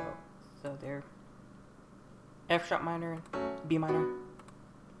 So there. F sharp minor, B minor.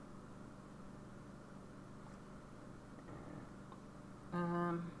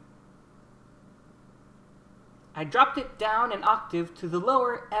 I dropped it down an octave to the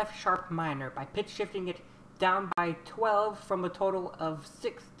lower F sharp minor by pitch shifting it down by 12 from a total of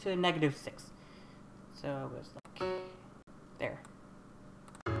 6 to -6. So it was like there.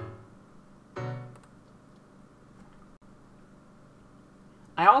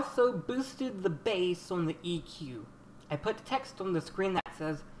 I also boosted the bass on the EQ. I put text on the screen that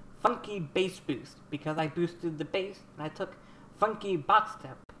says funky bass boost because I boosted the bass, and I took funky box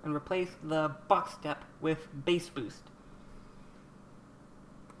step and replaced the box step with bass boost.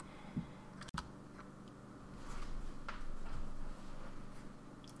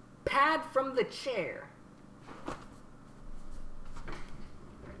 Pad from the chair.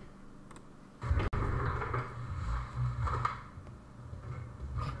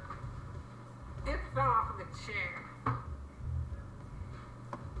 It fell off of the chair.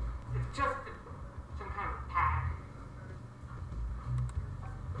 It's just some kind of pad.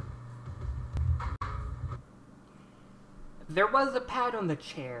 There was a pad on the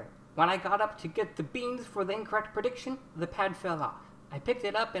chair. When I got up to get the beans for the incorrect prediction, the pad fell off. I picked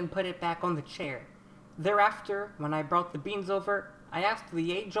it up and put it back on the chair. Thereafter, when I brought the beans over, I asked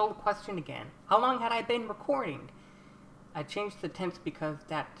the age-old question again. How long had I been recording? I changed the tense because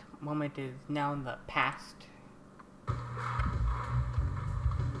that moment is now in the past.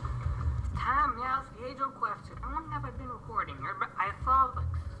 Time, yes, the age-old question. How long have I been recording? I saw like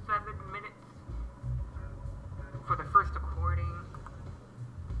 7 minutes for the first recording.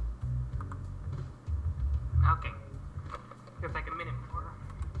 Okay. Feels like a minute more.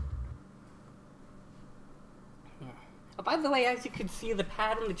 Yeah. Oh, by the way, as you can see, the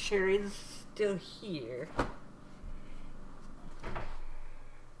pad on the chair is still here.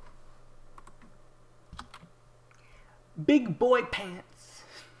 Big boy pants.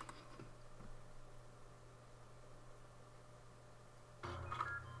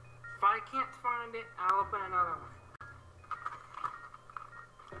 If I can't find it, I'll open another one.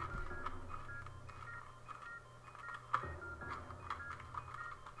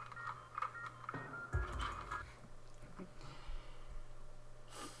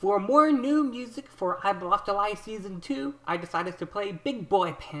 For more new music for IBALOFTLLAI Season 2, I decided to play Big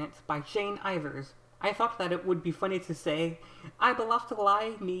Boy Pants by Shenanigans. I thought that it would be funny to say,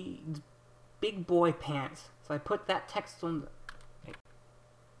 IBALOFTLLAI needs big boy pants. So I put that text on the...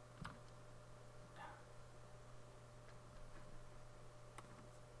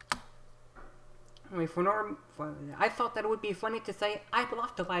 Anyway, I thought that it would be funny to say,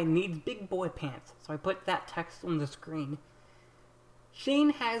 IBALOFTLLAI needs big boy pants. So I put that text on the screen.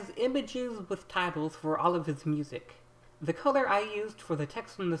 Shane has images with titles for all of his music. The color I used for the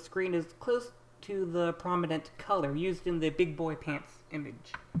text on the screen is close to the prominent color used in the Big Boy Pants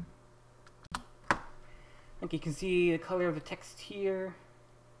image. Like you can see the color of the text here.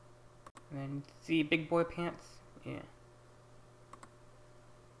 And then see Big Boy Pants. Yeah.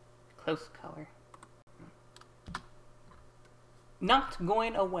 Close color. Not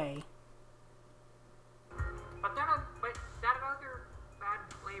going away. But that other bad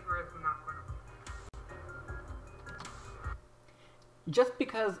flavor is not going away. Just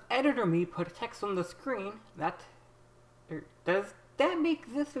because Editor Me put text on the screen, does that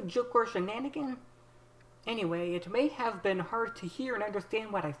make this a joke or shenanigan? Anyway, it may have been hard to hear and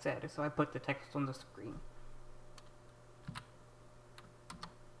understand what I said, so I put the text on the screen.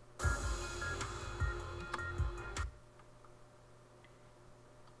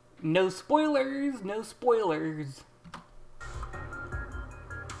 No spoilers, no spoilers.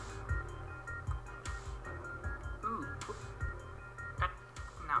 Ooh, that's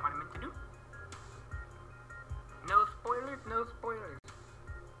not what I meant to do. No spoilers, no spoilers.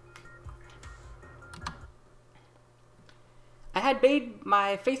 I had made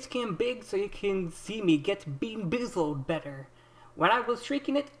my face cam big so you can see me get bean-boozled better. When I was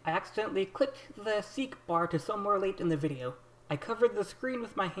shrieking it, I accidentally clicked the seek bar to somewhere late in the video. I covered the screen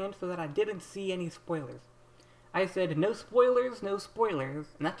with my hand so that I didn't see any spoilers. I said, no spoilers, no spoilers,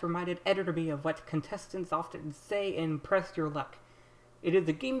 and that reminded Editor Me of what contestants often say in Press Your Luck. It is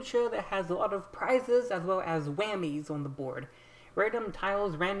a game show that has a lot of prizes as well as whammies on the board. Random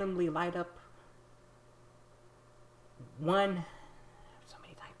tiles randomly light up one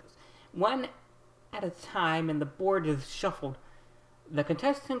at a time, and the board is shuffled. The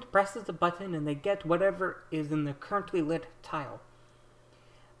contestant presses a button and they get whatever is in the currently lit tile.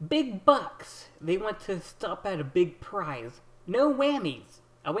 Big bucks. They want to stop at a big prize. No whammies.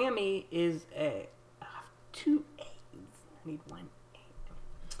 A whammy is two A's. I need one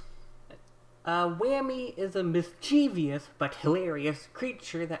A. A whammy is a mischievous but hilarious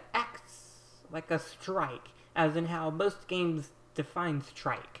creature that acts like a strike, as in how most games define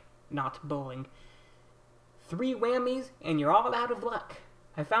strike, not bowling. 3 whammies and you're all out of luck.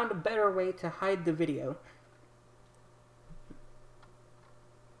 I found a better way to hide the video.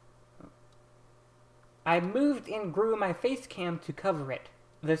 I moved and grew my face cam to cover it.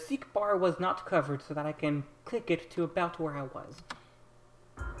 The seek bar was not covered so that I can click it to about where I was.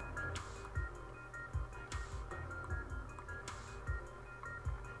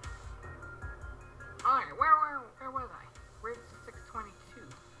 Alright, where was I? Where's the 622?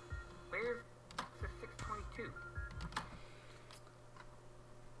 Where's the 622?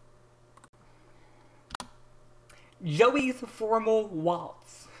 Joey's formal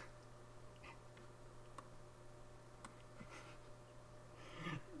waltz.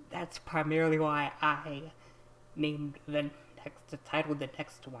 That's primarily why I named the title the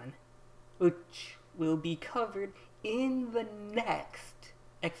next one, which will be covered in the next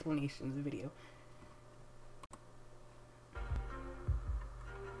explanations video.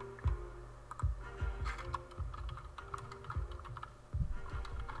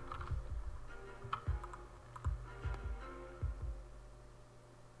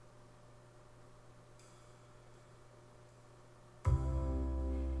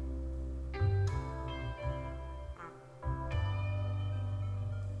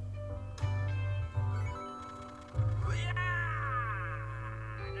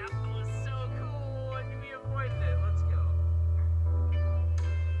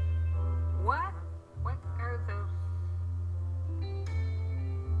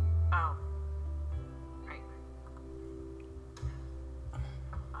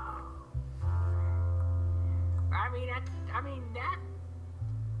 I mean, that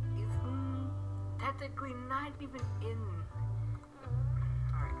is technically not even in.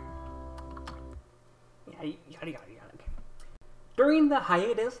 Alright. Yeah, yada. Okay. During the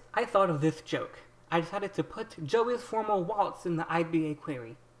hiatus, I thought of this joke. I decided to put Joey's formal waltz in the IBA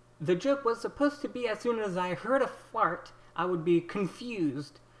query. The joke was supposed to be as soon as I heard a fart, I would be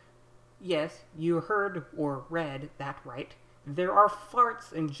confused. Yes, you heard or read that right. There are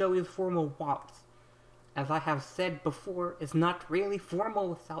farts in Joey's formal waltz. As I have said before, is not really formal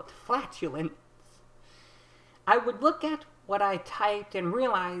without flatulence. I would look at what I typed and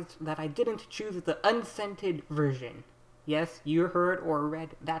realized that I didn't choose the unscented version. Yes, you heard or read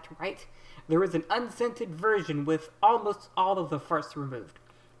that right. There is an unscented version with almost all of the farts removed.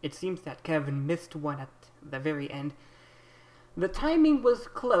 It seems that Kevin missed one at the very end. The timing was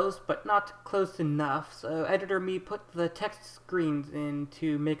close, but not close enough, so editor me put the text screens in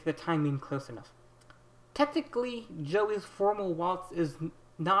to make the timing close enough. Technically, Joey's formal waltz is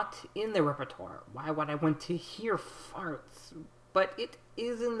not in the repertoire. Why would I want to hear farts? But it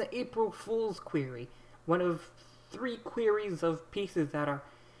is in the April Fool's query, one of 3 queries of pieces that are,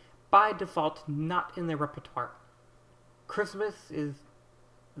 by default, not in the repertoire. Christmas is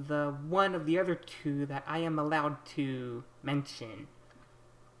the one of the other 2 that I am allowed to mention.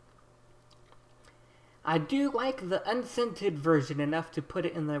 I do like the unscented version enough to put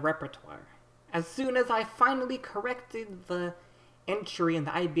it in the repertoire. As soon as I finally corrected the entry in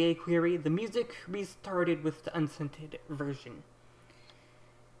the IBA query, the music restarted with the unscented version.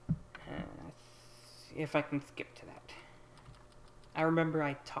 See if I can skip to that. I remember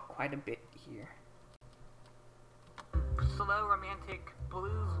I talk quite a bit here. Slow romantic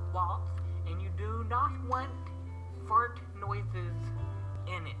blues waltz, and you do not want fart noises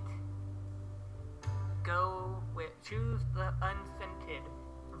in it. Choose the unscented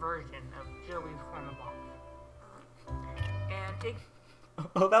version of Joey's formal waltz. And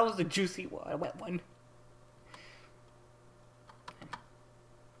oh, that was a juicy one, a wet one.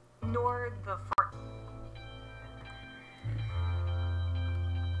 Ignore the fart.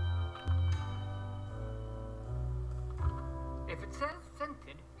 If it says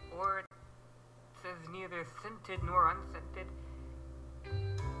scented, or it says neither scented nor unscented,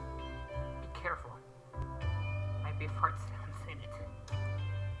 be careful. Might be fart sounds in it.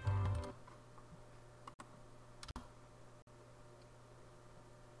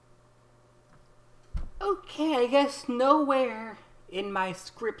 Okay, I guess nowhere in my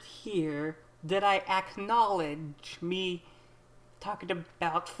script here did I acknowledge me talking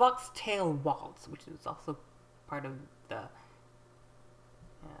about Foxtail Waltz, which is also part of the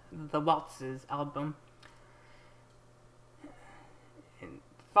Waltzes album. And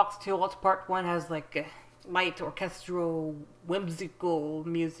Foxtail Waltz Part 1 has like a light orchestral whimsical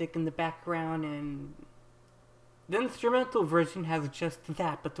music in the background, and the instrumental version has just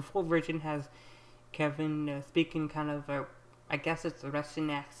that, but the full version has Kevin speaking kind of I guess it's a Russian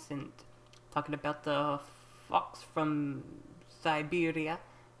accent, talking about the fox from Siberia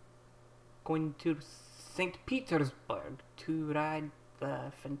going to St. Petersburg to ride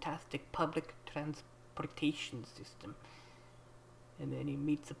the fantastic public transportation system. And then he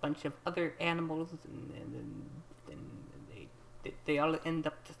meets a bunch of other animals, and then they all end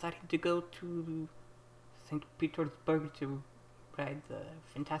up deciding to go to St. Petersburg to ride the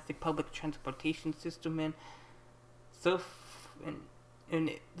fantastic public transportation system. And so,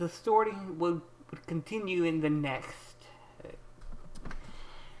 the story would continue in the next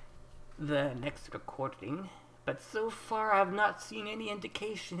recording. But so far, I've not seen any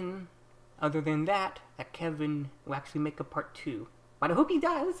indication, other than that Kevin will actually make a part 2. But I hope he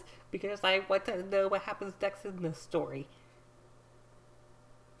does, because I want to know what happens next in the story.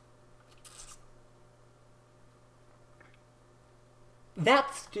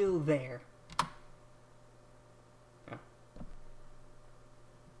 That's still there. Oh.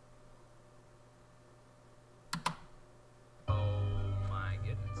 Oh my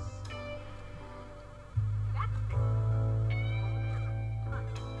goodness.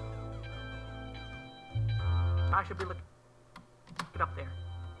 I should be looking it up there.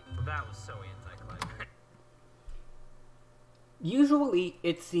 Well, that was so anticlimactic. Usually,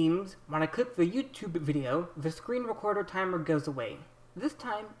 it seems, when I click the YouTube video, the screen recorder timer goes away. This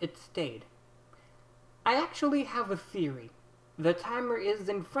time, it stayed. I actually have a theory. The timer is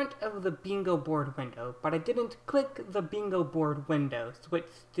in front of the bingo board window, but I didn't click the bingo board window, so it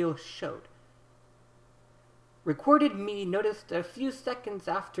still showed. Recorded Me noticed a few seconds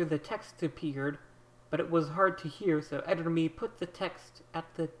after the text appeared, but it was hard to hear, so Editor Me put the text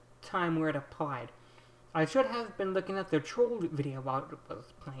at the time where it applied. I should have been looking at the troll video while it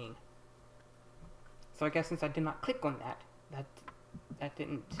was playing. So I guess since I did not click on that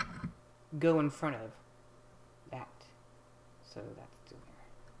didn't go in front of that. So that's still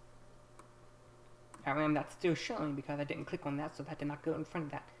there. I mean, that's still showing because I didn't click on that, so that did not go in front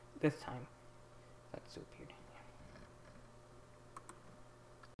of that this time. That still appeared.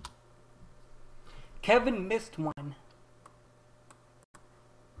 Kevin missed one.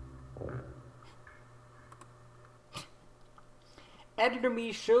 Editor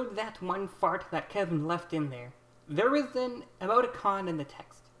Me showed that one fart that Kevin left in there. There is an emoticon in the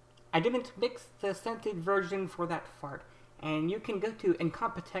text. I didn't mix the scented version for that fart, and you can go to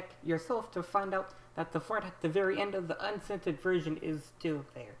Incompetech yourself to find out that the fart at the very end of the unscented version is still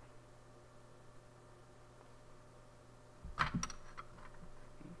there.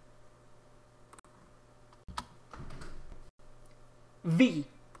 V.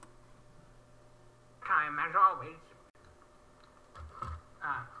 Time as always.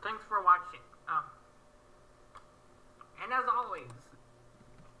 Thanks for watching. And as always,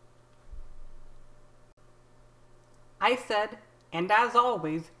 I said, and as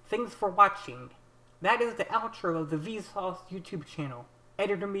always, thanks for watching. That is the outro of the Vsauce YouTube channel.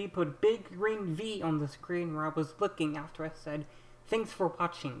 Editor Me put a big green V on the screen where I was looking after I said, thanks for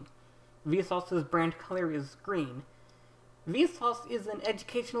watching. Vsauce's brand color is green. Vsauce is an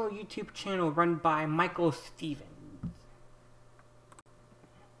educational YouTube channel run by Michael Stevens.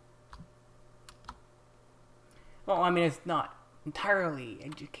 Well, I mean, it's not entirely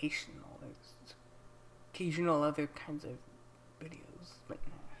educational. There's occasional other kinds of videos, but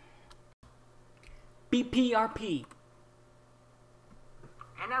BPRP.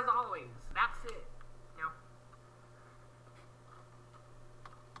 And as always, that's it. You know.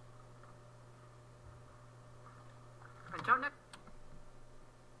 Until next.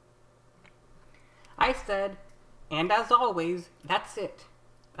 I said, and as always, that's it.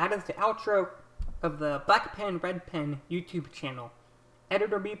 That is the outro of the Black Pen Red Pen YouTube channel.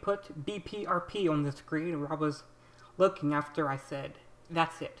 Editor Me put BPRP on the screen where I was looking after I said,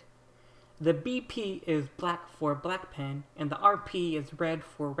 that's it. The BP is black for Black Pen, and the RP is red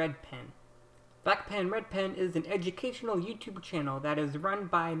for Red Pen. Black Pen Red Pen is an educational YouTube channel that is run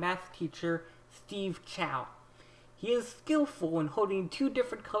by math teacher Steve Chow. He is skillful in holding two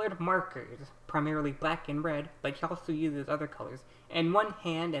different colored markers, primarily black and red, but he also uses other colors, in one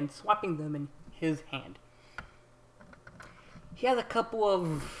hand and swapping them in his hand. He has a couple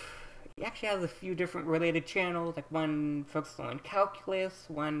of he actually has a few different related channels, like one focused on calculus,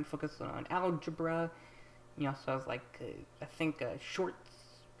 one focused on algebra. He also has like I think a shorts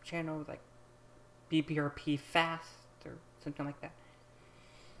channel, like BPRP Fast or something like that.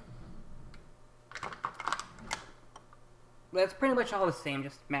 But it's pretty much all the same,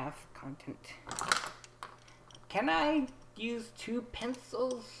 just math content. Can I use 2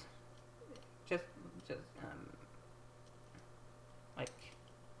 pencils? Just like,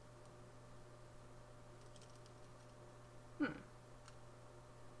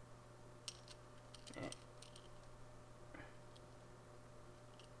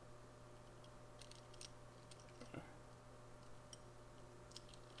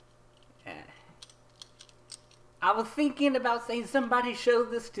 I was thinking about saying somebody show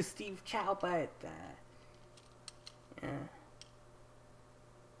this to Steve Chow, but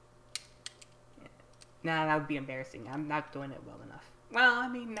nah, that would be embarrassing. I'm not doing it well enough. Well, I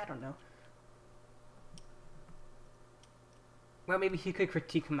mean, I don't know. Well, maybe he could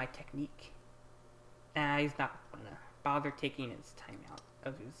critique my technique. Nah, he's not gonna bother taking his time out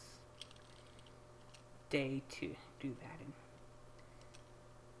of his day to do that.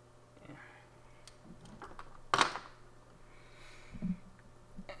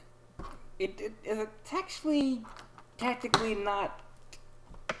 It's actually technically not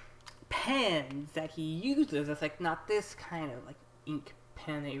pens that he uses. It's like not this kind of like ink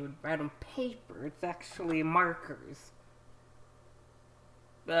pen that you would write on paper. It's actually markers.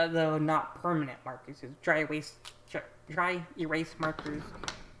 Though not permanent markers. It's dry erase markers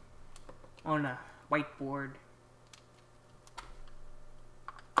on a whiteboard.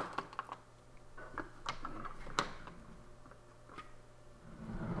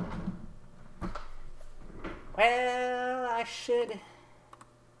 Well, I should...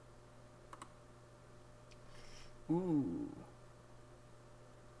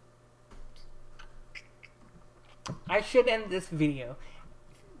 I should end this video.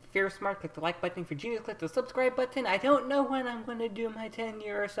 If you're smart, click the like button. If you're genius, click the subscribe button. I don't know when I'm going to do my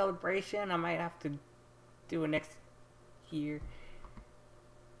 10-year celebration. I might have to do it next year.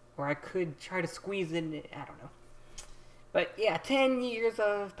 Or I could try to squeeze in it. I don't know. But yeah, 10 years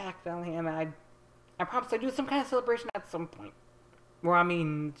of Pacvalham. I promise I'll do some kind of celebration at some point. Well, I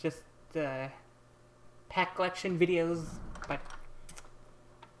mean, just pack collection videos, but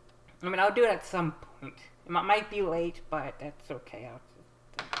I mean, I'll do it at some point. It might be late, but that's okay. I'll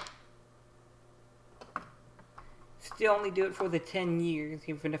just, still only do it for the 10 years,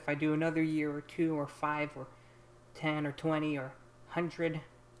 even if I do another year or 2 or 5 or 10 or 20 or 100.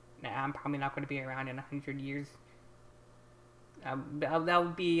 Nah, I'm probably not going to be around in 100 years. That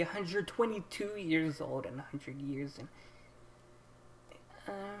would be 122 years old in 100 years, and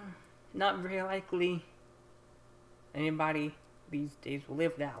not very likely anybody these days will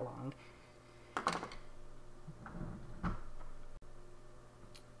live that long.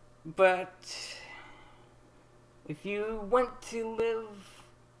 But if you want to live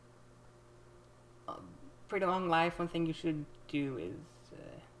a pretty long life, one thing you should do is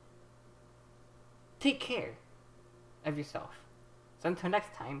take care of yourself. So until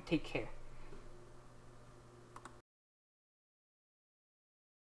next time, take care.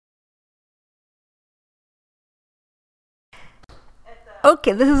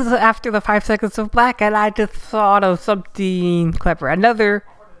 Okay, this is after the 5 seconds of black, and I just thought of something clever. Another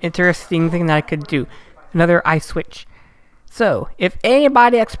interesting thing that I could do. Another eye switch. So, if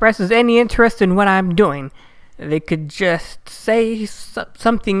anybody expresses any interest in what I'm doing, they could just say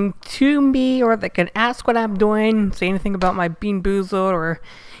something to me, or they can ask what I'm doing, say anything about my Bean Boozled, or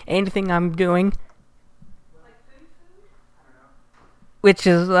anything I'm doing. Which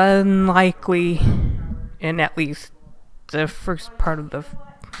is unlikely in at least the first part of the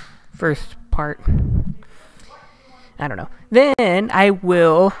first part. I don't know. Then I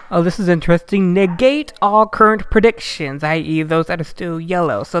will, oh, this is interesting, negate all current predictions, i.e. those that are still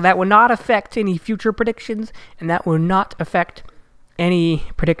yellow. So that will not affect any future predictions, and that will not affect any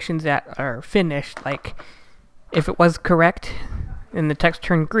predictions that are finished. Like, if it was correct and the text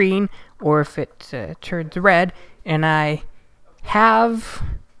turned green, or if it turns red, and I have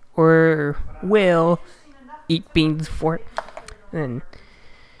or will eat beans for it, then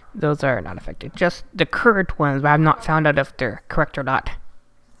those are not affected. Just the current ones, but I've not found out if they're correct or not.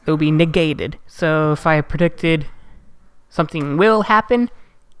 They'll be negated. So if I predicted something will happen,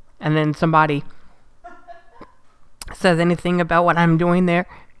 and then somebody says anything about what I'm doing there,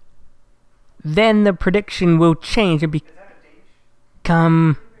 then the prediction will change and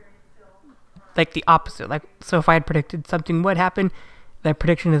become like the opposite. Like, so if I had predicted something would happen, the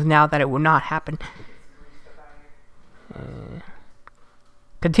prediction is now that it will not happen.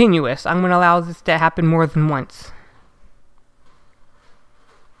 continuous. I'm going to allow this to happen more than once.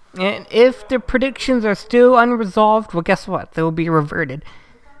 And if the predictions are still unresolved, well, guess what? They'll be reverted.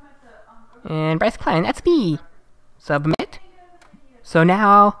 And Bryce Klein, that's me. Submit. So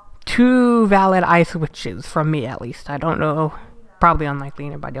now, 2 valid eye switches from me, at least. I don't know. Probably unlikely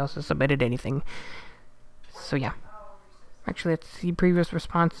anybody else has submitted anything. So yeah. Actually, let's see previous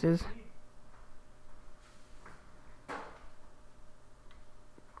responses.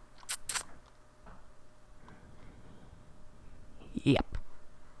 Yep.